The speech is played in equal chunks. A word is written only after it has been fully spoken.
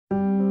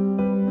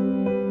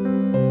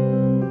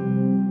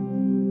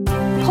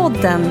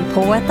Podden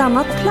På ett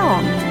annat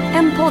plan.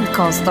 En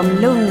podcast om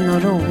lugn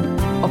och ro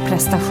och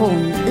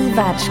prestation i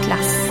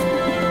världsklass.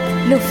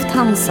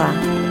 Lufthansa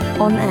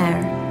On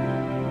Air.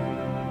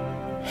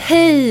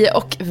 Hej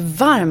och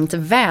varmt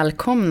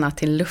välkomna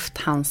till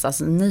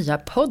Lufthansas nya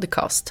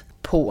podcast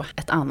På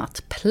ett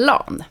annat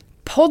plan.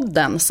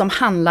 Podden som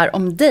handlar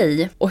om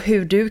dig och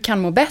hur du kan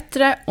må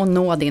bättre och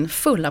nå din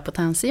fulla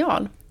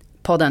potential.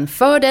 Podden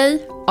för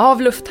dig,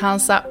 av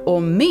Lufthansa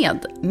och med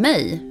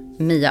mig,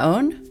 Mia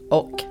Örn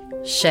och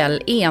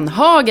Kjell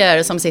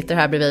Enhager som sitter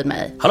här bredvid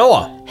mig.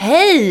 Hallå!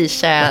 Hej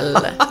Kjell!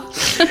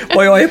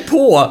 Och jag är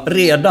på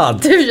redan.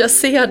 Du, jag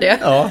ser det.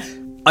 Ja.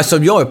 Alltså,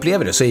 som jag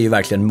upplever det så är ju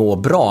verkligen må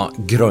bra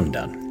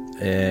grunden.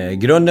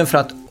 Grunden för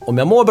att om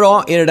jag mår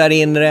bra i det där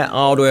inre,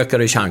 ja, då ökar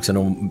det chansen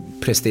att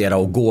prestera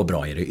och gå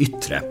bra i det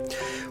yttre.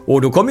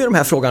 Och då kommer ju de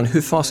här frågan,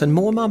 hur fasen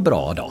mår man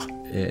bra då?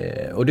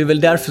 Och det är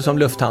väl därför som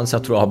Lufthansa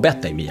tror jag har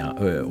bett dig, Mia,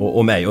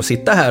 och mig att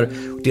sitta här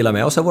och dela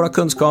med oss av våra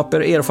kunskaper,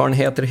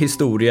 erfarenheter,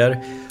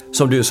 historier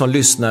som du som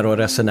lyssnare och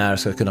resenär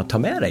ska kunna ta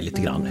med dig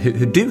lite grann.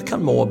 Hur du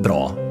kan må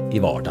bra i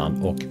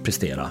vardagen och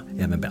prestera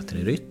även bättre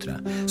i det yttre.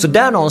 Så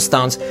där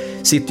någonstans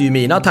sitter ju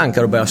mina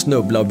tankar och börjar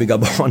snubbla och bygga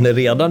banor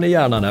redan i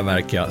hjärnan här,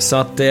 verkar. Så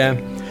att,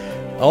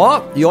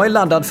 ja, jag är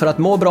laddad för att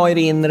må bra i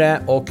det inre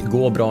och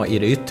gå bra i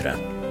det yttre.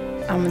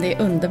 Ja, men det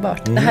är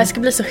underbart. Det här ska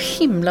bli så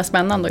himla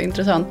spännande och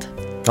intressant.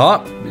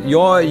 Ja,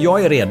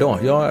 jag är redo.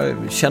 Jag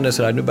känner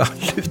sådär, nu börjar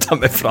jag luta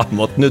mig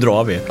framåt. Nu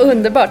drar vi.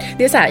 Underbart.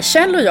 Det är så här,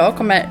 Kjell och jag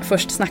kommer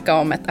först snacka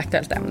om ett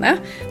aktuellt ämne.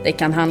 Det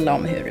kan handla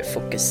om hur du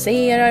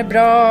fokuserar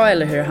bra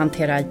eller hur du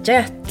hanterar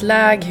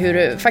jetlag, hur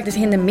du faktiskt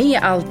hinner med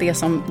allt det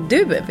som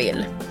du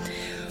vill.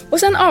 Och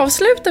sen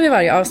avslutar vi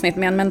varje avsnitt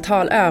med en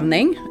mental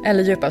övning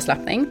eller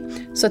djupavslappning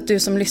så att du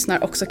som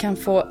lyssnar också kan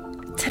få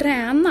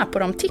träna på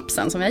de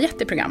tipsen som vi har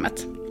gett i programmet.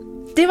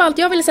 Det var allt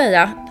jag ville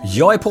säga.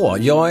 Jag är på.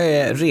 Jag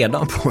är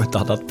redan på ett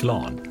annat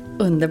plan.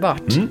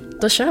 Underbart.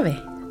 Då kör vi.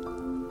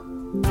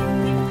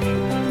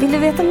 Vill du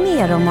veta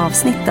mer om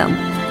avsnitten?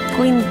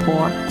 Gå in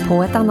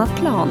på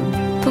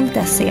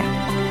etannatplan.se.